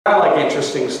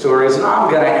interesting stories, and I'm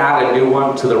going to add a new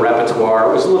one to the repertoire.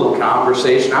 It was a little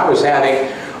conversation I was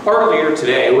having earlier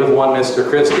today with one Mr.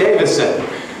 Chris Davison.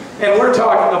 And we're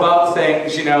talking about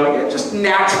things, you know, just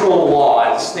natural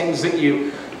laws, things that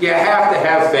you have to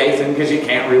have faith in because you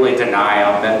can't really deny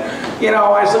them. And, you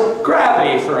know, I said,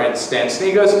 gravity, for instance. And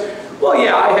he goes, well,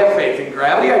 yeah, I have faith in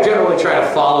gravity. I generally try to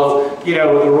follow, you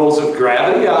know, the rules of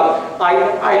gravity. I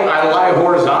lie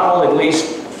horizontal at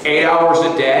least 8 hours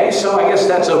a day, so I guess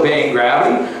that's obeying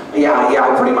gravity. Yeah,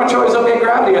 I pretty much always obey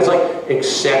gravity. I was like,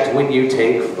 except when you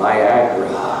take Viagra.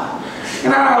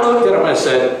 And I looked at him and I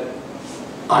said,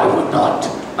 I will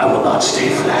not stay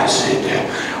flaccid.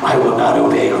 I will not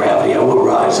obey gravity. I will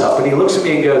rise up. And he looks at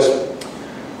me and goes,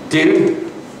 dude,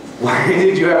 why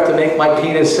did you have to make my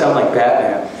penis sound like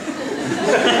Batman?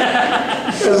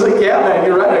 I was like, yeah, man,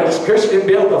 you're right. I just Christian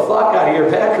Bale the fuck out of your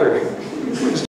pecker.